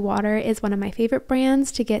Mountain Valley Water is one of my favorite brands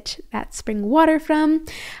to get that spring water from.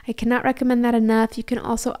 I cannot recommend that enough. You can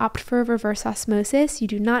also opt for reverse osmosis. You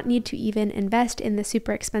do not need to even invest in the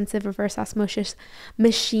super expensive reverse osmosis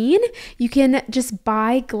machine. You can just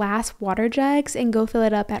buy glass water jugs and go fill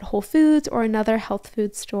it up at Whole Foods or another health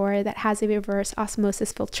food store that has a reverse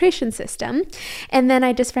osmosis filtration system. And then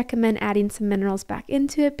I just recommend adding some minerals back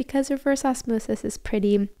into it because reverse osmosis is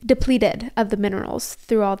pretty depleted of the minerals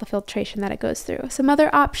through all the filtration that it goes through. Some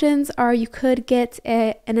other options are you could get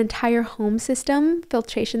an entire home system,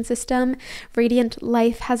 filtration system. Radiant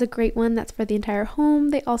Life has a great one that's for the entire home.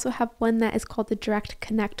 They also have one that is called the Direct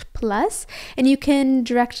Connect Plus, and you can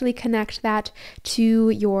directly connect that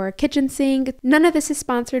to your kitchen sink. None of this is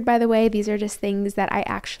sponsored, by the way. These are just things that I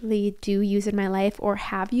actually do use in my life or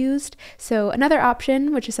have used. So another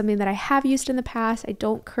option, which is something that I have used in the past, I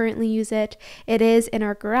don't currently use it. It is in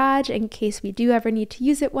our garage in case we do ever need to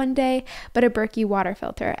use it one day, but a Berkey water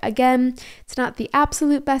filter. Again, it's not the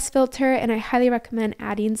absolute best filter, and I highly recommend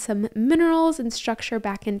adding some minerals and structure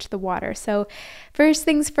back into the water. So first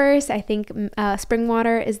things first, I think spring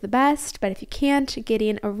water is the best, but if you can't,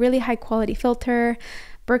 getting a really high quality filter,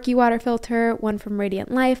 Berkey water filter, one from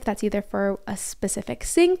Radiant Life, that's either for a specific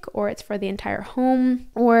sink or it's for the entire home,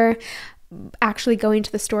 or actually going to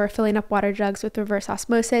the store, filling up water jugs with reverse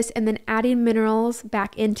osmosis, and then adding minerals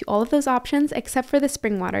back into all of those options, except for the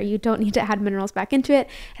spring water. You don't need to add minerals back into it.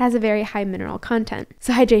 It has a very high mineral content.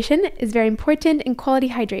 So hydration is very important, and quality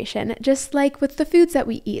hydration, just like with the foods that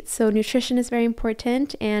we eat. So nutrition is very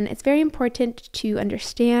important, and it's very important to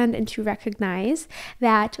understand and to recognize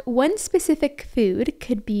that one specific food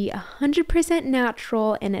could be 100%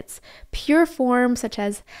 natural in its pure form, such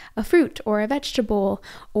as a fruit or a vegetable,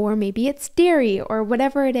 or maybe it's it's dairy or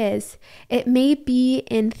whatever it is, it may be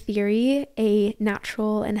in theory a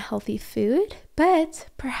natural and healthy food, but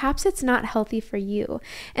perhaps it's not healthy for you.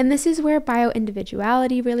 And this is where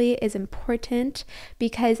bioindividuality really is important,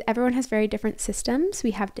 because everyone has very different systems.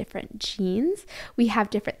 We have different genes. We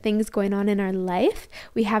have different things going on in our life.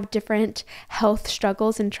 We have different health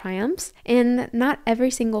struggles and triumphs. And not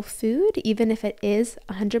every single food, even if it is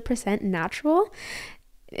 100% natural,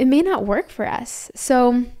 it may not work for us.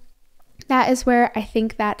 So that is where I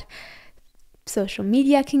think that social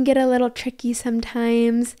media can get a little tricky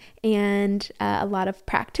sometimes, and a lot of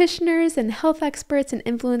practitioners and health experts and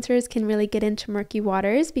influencers can really get into murky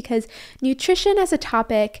waters, because nutrition as a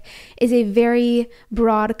topic is a very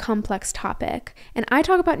broad, complex topic. And I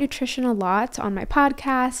talk about nutrition a lot on my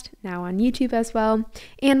podcast, now on YouTube as well,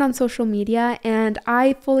 and on social media. And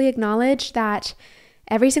I fully acknowledge that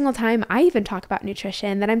every single time I even talk about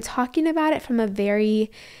nutrition, that I'm talking about it from a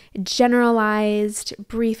very generalized,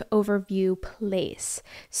 brief overview place.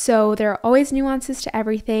 So there are always nuances to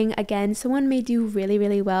everything. Again, someone may do really,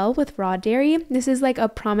 really well with raw dairy. This is like a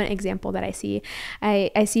prominent example that I see.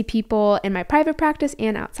 I see people in my private practice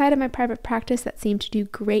and outside of my private practice that seem to do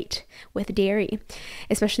great with dairy,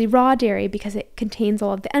 especially raw dairy, because it contains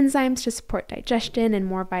all of the enzymes to support digestion and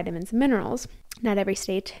more vitamins and minerals. Not every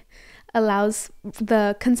state allows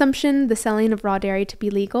the consumption, the selling of raw dairy to be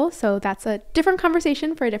legal. So that's a different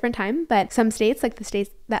conversation for a different time. But some states, like the states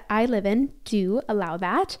that I live in, do allow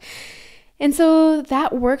that. And so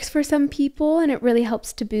that works for some people, and it really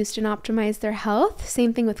helps to boost and optimize their health.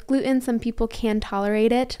 Same thing with gluten. Some people can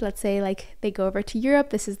tolerate it. Let's say like they go over to Europe.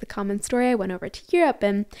 This is the common story. I went over to Europe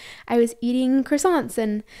and I was eating croissants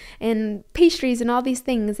and pastries and all these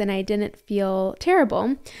things, and I didn't feel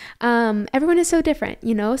terrible. Everyone is so different.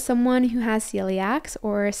 You know, someone who has celiacs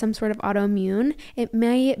or some sort of autoimmune, it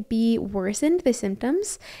may be worsened, the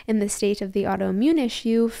symptoms and the state of the autoimmune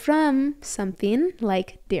issue, from something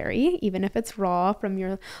like dairy, even if it's raw from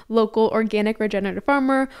your local organic regenerative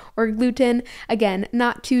farmer, or gluten. Again,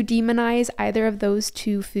 not to demonize either of those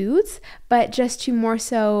two foods, but just to more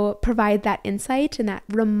so provide that insight and that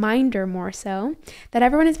reminder more so that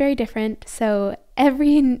everyone is very different. So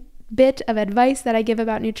every bit of advice that I give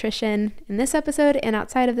about nutrition in this episode and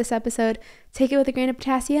outside of this episode, take it with a grain of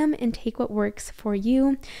potassium and take what works for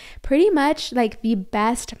you. Pretty much like the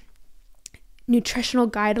best nutritional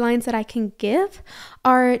guidelines that I can give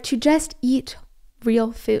are to just eat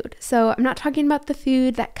real food. So I'm not talking about the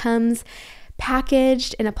food that comes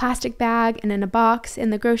packaged in a plastic bag and in a box in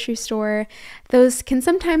the grocery store. Those can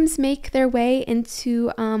sometimes make their way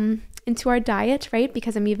into our diet, right?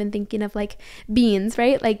 Because I'm even thinking of like beans,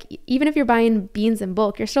 right? Like even if you're buying beans in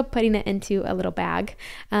bulk, you're still putting it into a little bag.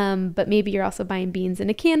 But maybe you're also buying beans in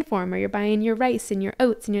a can form, or you're buying your rice and your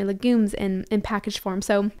oats and your legumes in packaged form.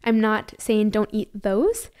 So I'm not saying don't eat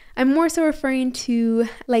those. I'm more so referring to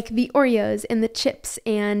like the Oreos and the chips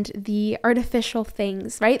and the artificial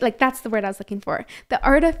things, right? Like that's the word I was looking for. The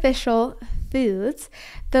artificial foods,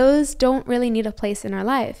 those don't really need a place in our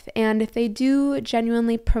life. And if they do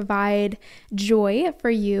genuinely provide joy for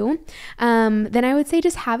you, then I would say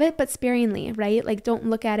just have it, but sparingly, right? Like don't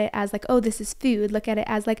look at it as like, oh, this is food. Look at it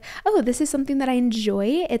as like, oh, this is something that I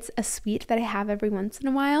enjoy. It's a sweet that I have every once in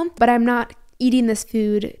a while, but I'm not eating this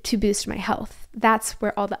food to boost my health. That's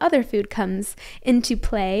where all the other food comes into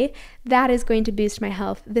play. That is going to boost my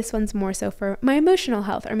health. This one's more so for my emotional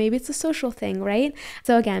health, or maybe it's a social thing, right?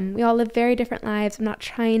 So again, we all live very different lives. I'm not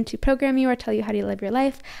trying to program you or tell you how to live your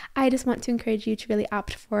life. I just want to encourage you to really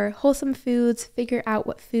opt for wholesome foods, figure out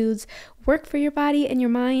what foods work for your body and your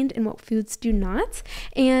mind and what foods do not,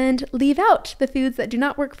 and leave out the foods that do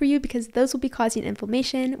not work for you, because those will be causing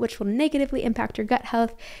inflammation, which will negatively impact your gut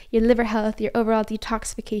health, your liver health, your overall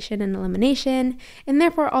detoxification and elimination, and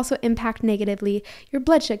therefore also impact negatively your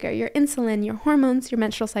blood sugar, your insulin, your hormones, your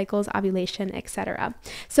menstrual cycles, ovulation, etc.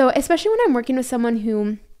 So especially when I'm working with someone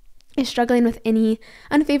who is struggling with any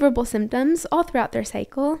unfavorable symptoms all throughout their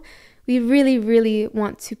cycle, we really, really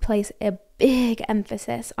want to place a big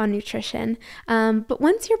emphasis on nutrition. But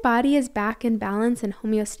once your body is back in balance and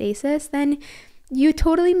homeostasis, then you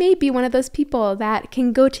totally may be one of those people that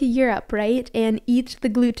can go to Europe, right, and eat the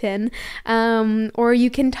gluten, or you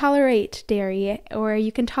can tolerate dairy, or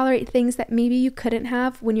you can tolerate things that maybe you couldn't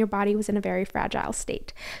have when your body was in a very fragile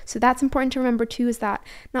state. So that's important to remember too, is that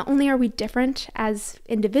not only are we different as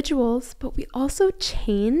individuals, but we also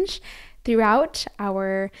change throughout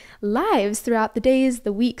our lives, throughout the days,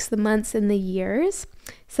 the weeks, the months, and the years.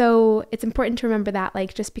 So it's important to remember that,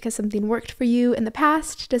 like, just because something worked for you in the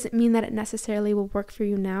past doesn't mean that it necessarily will work for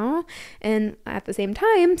you now. And at the same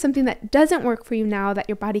time, something that doesn't work for you now that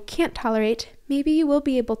your body can't tolerate, maybe you will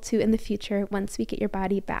be able to in the future once we get your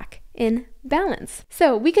body back in balance.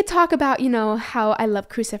 So we could talk about, how I love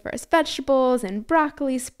cruciferous vegetables and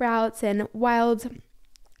broccoli sprouts and wild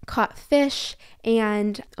caught fish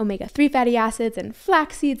and omega-3 fatty acids and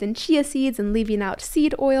flax seeds and chia seeds and leaving out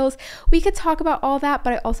seed oils. We could talk about all that,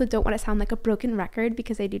 but I also don't want to sound like a broken record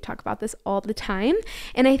because I do talk about this all the time.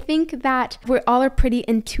 And I think that we all are pretty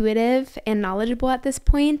intuitive and knowledgeable at this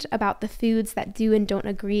point about the foods that do and don't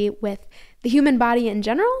agree with the human body in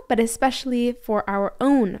general, but especially for our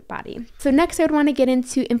own body. So next I would want to get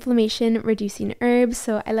into inflammation reducing herbs.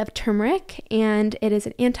 So I love turmeric, and it is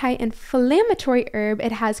an anti-inflammatory herb.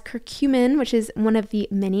 It has curcumin, which is one of the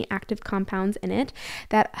many active compounds in it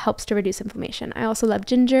that helps to reduce inflammation. I also love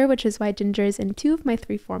ginger, which is why ginger is in 2 of my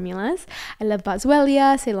 3 formulas. I love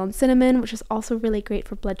boswellia, Ceylon cinnamon, which is also really great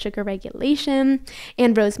for blood sugar regulation,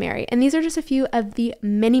 and rosemary. And these are just a few of the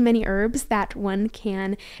many, many herbs that one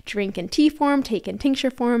can drink in tea form, take in tincture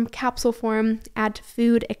form, capsule form, add to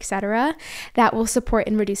food, etc. that will support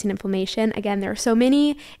in reducing inflammation. Again, there are so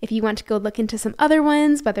many. If you want to go look into some other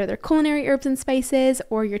ones, whether they're culinary herbs and spices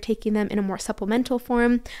or you're taking them in a more supplemental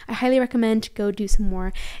form, I highly recommend to go do some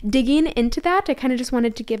more digging into that. I kind of just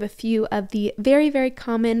wanted to give a few of the very, very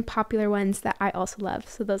common popular ones that I also love.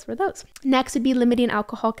 So those were those. Next would be limiting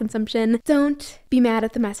alcohol consumption. Don't be mad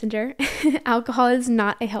at the messenger. Alcohol is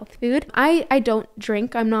not a health food. I don't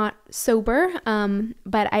drink. I'm not sober,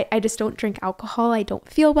 but I just don't drink alcohol. I don't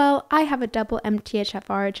feel well. I have a double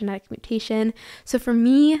MTHFR genetic mutation. So for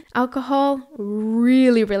me, alcohol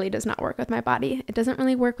really, really does not work with my body. It doesn't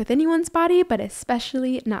really work with anyone's body, but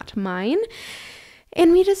especially not mine.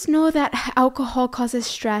 And we just know that alcohol causes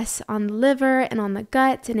stress on the liver and on the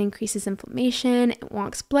gut and increases inflammation. It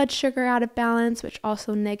wonks blood sugar out of balance, which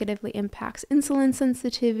also negatively impacts insulin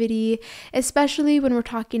sensitivity, especially when we're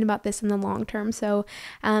talking about this in the long term. So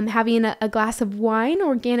having a glass of wine,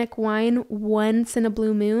 organic wine, once in a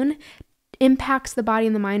blue moon impacts the body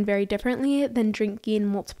and the mind very differently than drinking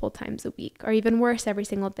multiple times a week, or even worse, every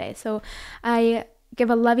single day. So I give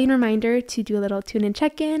a loving reminder to do a little tune-in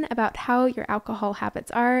check-in about how your alcohol habits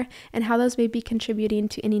are and how those may be contributing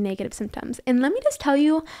to any negative symptoms. And let me just tell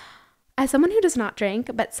you, as someone who does not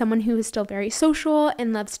drink, but someone who is still very social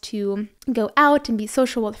and loves to go out and be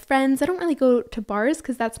social with friends, I don't really go to bars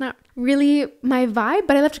because that's not really my vibe,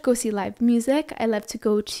 but I love to go see live music. I love to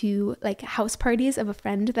go to like house parties of a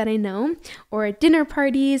friend that I know, or dinner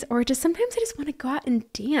parties, or just sometimes I just want to go out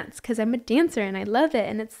and dance because I'm a dancer and I love it.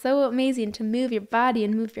 And it's so amazing to move your body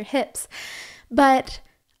and move your hips. But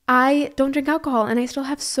I don't drink alcohol and I still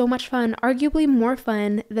have so much fun, arguably more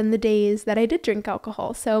fun than the days that I did drink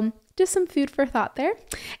alcohol. So just some food for thought there.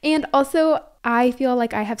 And also, I feel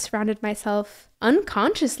like I have surrounded myself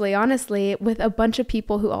unconsciously, honestly, with a bunch of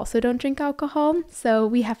people who also don't drink alcohol. So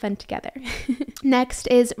we have fun together. Next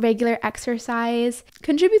is regular exercise.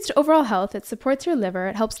 Contributes to overall health. It supports your liver.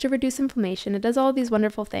 It helps to reduce inflammation. It does all these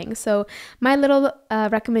wonderful things. So my little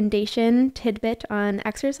recommendation tidbit on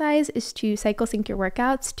exercise is to cycle sync your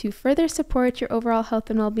workouts to further support your overall health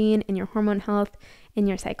and well-being and your hormone health and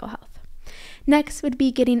your cycle health. Next would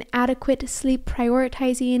be getting adequate sleep,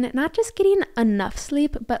 prioritizing not just getting enough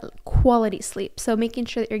sleep, but quality sleep. So making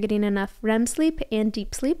sure that you're getting enough REM sleep and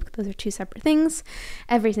deep sleep. Those are 2 separate things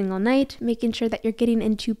every single night. Making sure that you're getting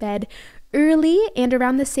into bed early and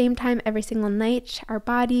around the same time every single night. Our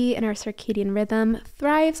body and our circadian rhythm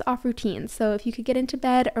thrives off routines. So if you could get into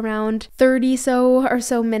bed around 30 or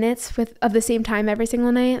so minutes of the same time every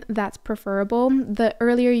single night, that's preferable. The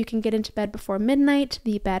earlier you can get into bed before midnight,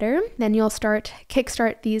 the better. Then you'll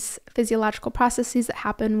kickstart these physiological processes that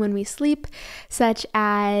happen when we sleep, such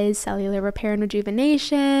as cellular repair and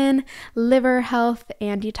rejuvenation, liver health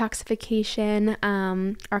and detoxification,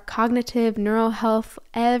 our cognitive, neural health,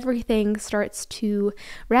 everything starts to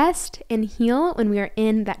rest and heal when we are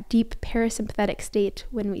in that deep parasympathetic state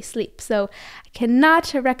when we sleep. So I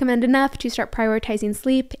cannot recommend enough to start prioritizing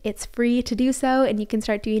sleep. It's free to do so, and you can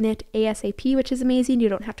start doing it ASAP, which is amazing. You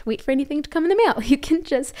don't have to wait for anything to come in the mail. You can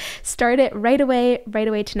just start it right away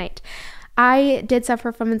tonight. I did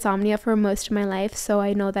suffer from insomnia for most of my life, so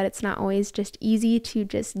I know that it's not always just easy to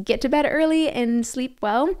just get to bed early and sleep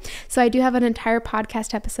well. So I do have an entire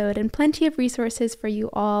podcast episode and plenty of resources for you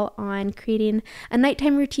all on creating a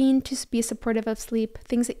nighttime routine to be supportive of sleep,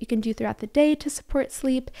 things that you can do throughout the day to support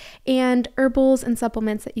sleep, and herbals and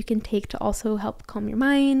supplements that you can take to also help calm your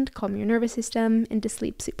mind, calm your nervous system, and to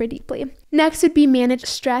sleep super deeply. Next would be manage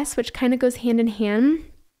stress, which kind of goes hand in hand.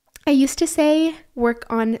 I used to say work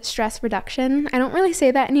on stress reduction. I don't really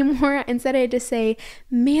say that anymore. Instead, I just say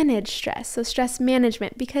manage stress. So stress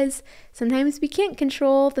management, because sometimes we can't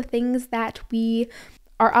control the things that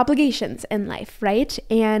are obligations in life, right?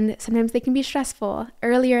 And sometimes they can be stressful.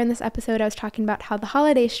 Earlier in this episode, I was talking about how the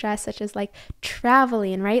holiday stress, such as like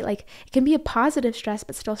traveling, right? Like it can be a positive stress,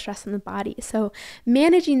 but still stress in the body. So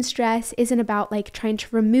managing stress isn't about like trying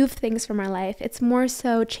to remove things from our life. It's more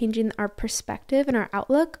so changing our perspective and our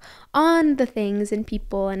outlook on the things and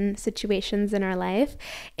people and situations in our life,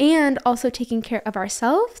 and also taking care of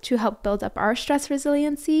ourselves to help build up our stress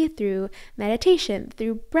resiliency through meditation,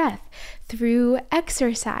 through breath, through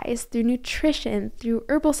exercise, through nutrition, through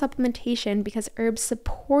herbal supplementation, because herbs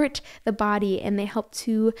support the body and they help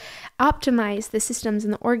to optimize the systems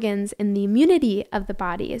and the organs and the immunity of the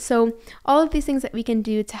body. So all of these things that we can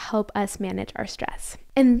do to help us manage our stress.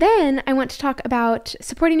 And then I want to talk about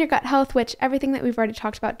supporting your gut health, which everything that we've already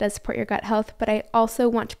talked about does support your gut health, but I also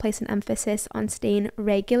want to place an emphasis on staying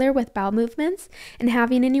regular with bowel movements and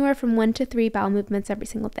having anywhere from 1 to 3 bowel movements every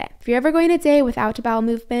single day. If you're ever going a day without a bowel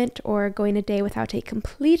movement or going a day without a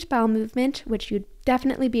complete bowel movement, which you'd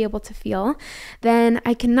definitely be able to feel, then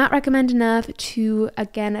I cannot recommend enough to,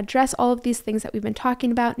 again, address all of these things that we've been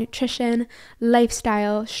talking about: nutrition,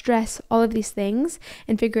 lifestyle, stress, all of these things,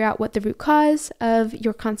 and figure out what the root cause of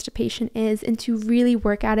your constipation is, and to really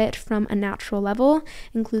work at it from a natural level.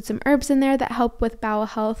 Include some herbs in there that help with bowel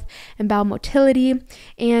health and bowel motility,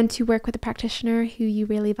 and to work with a practitioner who you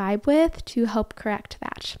really vibe with to help correct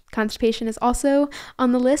that. Constipation is also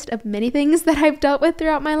on the list of many things that I've dealt with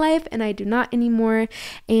throughout my life, and I do not anymore.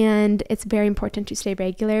 And it's very important to stay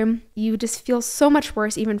regular. You just feel so much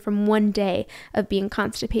worse even from one day of being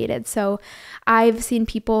constipated. So I've seen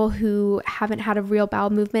people who haven't had a real bowel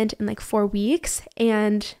movement in like 4 weeks,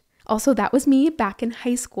 and also, that was me back in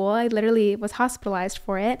high school. I literally was hospitalized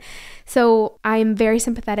for it. So I'm very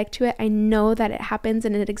sympathetic to it. I know that it happens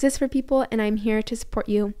and it exists for people, and I'm here to support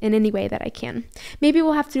you in any way that I can. Maybe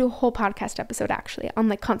we'll have to do a whole podcast episode actually on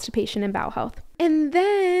like constipation and bowel health. And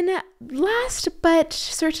then last but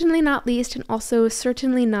certainly not least, and also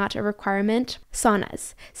certainly not a requirement,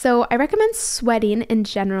 saunas. So I recommend sweating in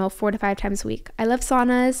general 4 to 5 times a week. I love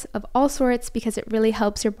saunas of all sorts because it really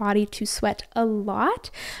helps your body to sweat a lot,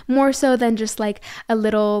 more so than just like a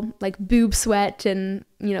little like boob sweat and,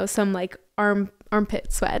 you know, some like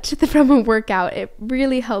armpit sweat from a workout. It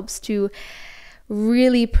really helps to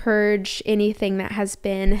really purge anything that has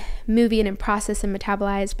been moving and processed and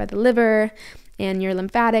metabolized by the liver and your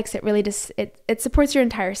lymphatics. It really just, it supports your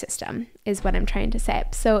entire system is what I'm trying to say.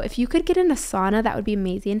 So if you could get in a sauna, that would be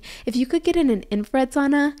amazing. If you could get in an infrared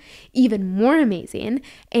sauna, even more amazing.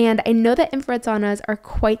 And I know that infrared saunas are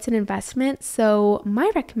quite an investment. So my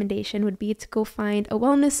recommendation would be to go find a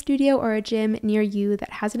wellness studio or a gym near you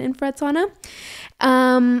that has an infrared sauna.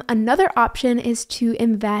 Another option is to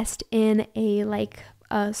invest in a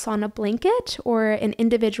sauna blanket or an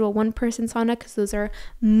individual one-person sauna, because those are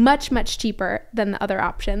much, much cheaper than the other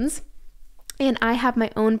options. And I have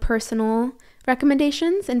my own personal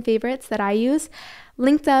recommendations and favorites that I use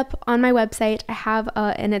linked up on my website. I have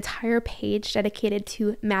an entire page dedicated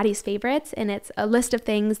to Maddie's favorites, and it's a list of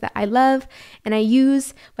things that I love and I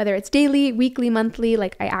use, whether it's daily, weekly, monthly.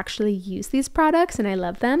 Like, I actually use these products and I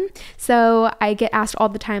love them. So I get asked all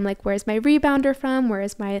the time, like, where's my rebounder from? Where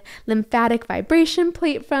is my lymphatic vibration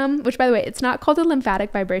plate from? Which, by the way, it's not called a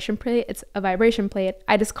lymphatic vibration plate, it's a vibration plate.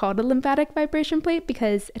 I just call it a lymphatic vibration plate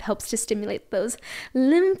because it helps to stimulate those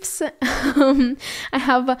lymphs. I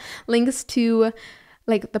have links to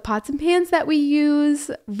like the pots and pans that we use,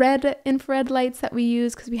 red infrared lights that we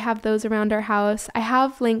use because we have those around our house. I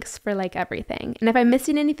have links for like everything. And if I'm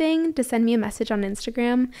missing anything, just send me a message on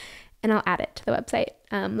Instagram and I'll add it to the website.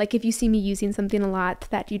 Like if you see me using something a lot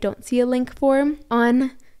that you don't see a link for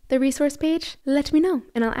on the resource page, let me know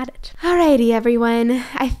and I'll add it. Alrighty, everyone.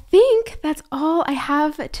 I think that's all I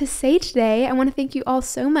have to say today. I want to thank you all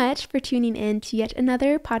so much for tuning in to yet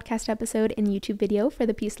another podcast episode and YouTube video for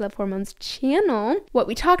the Peace Love Hormones channel. What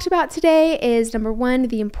we talked about today is, number one,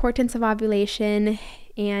 the importance of ovulation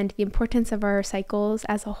and the importance of our cycles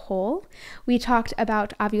as a whole. We talked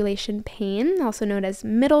about ovulation pain, also known as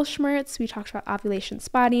Mittelschmerz. We talked about ovulation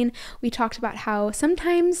spotting. We talked about how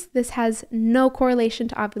sometimes this has no correlation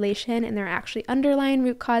to ovulation and there are actually underlying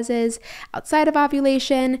root causes outside of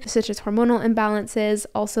ovulation, such as hormonal imbalances.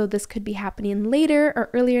 Also, this could be happening later or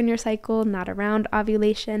earlier in your cycle, not around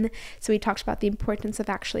ovulation. So we talked about the importance of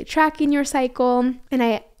actually tracking your cycle, and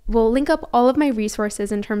I will link up all of my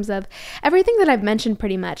resources in terms of everything that I've mentioned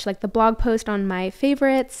pretty much, like the blog post on my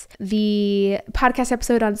favorites, the podcast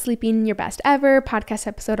episode on sleeping your best ever, podcast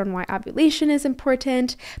episode on why ovulation is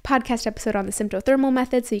important, podcast episode on the symptothermal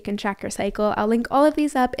method so you can track your cycle. I'll link all of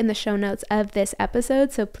these up in the show notes of this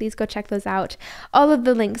episode, so please go check those out. All of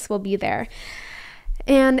the links will be there.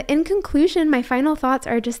 And in conclusion, my final thoughts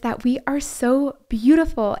are just that we are so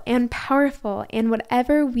beautiful and powerful, and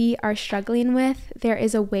whatever we are struggling with, there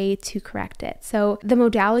is a way to correct it. So the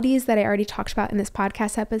modalities that I already talked about in this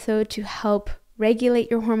podcast episode to help regulate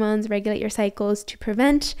your hormones, regulate your cycles, to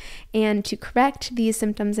prevent and to correct these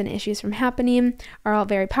symptoms and issues from happening are all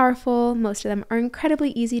very powerful. Most of them are incredibly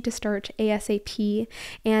easy to start ASAP.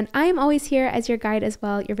 And I am always here as your guide as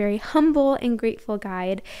well, your very humble and grateful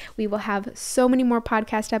guide. We will have so many more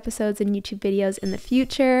podcast episodes and YouTube videos in the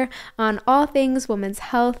future on all things women's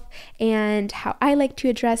health and how I like to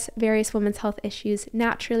address various women's health issues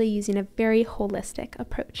naturally using a very holistic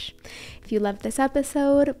approach. If you loved this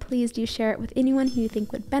episode, please do share it with anyone who you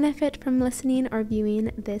think would benefit from listening or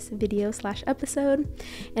viewing this video/episode.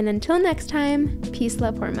 And until next time, peace,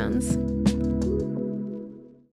 love, hormones.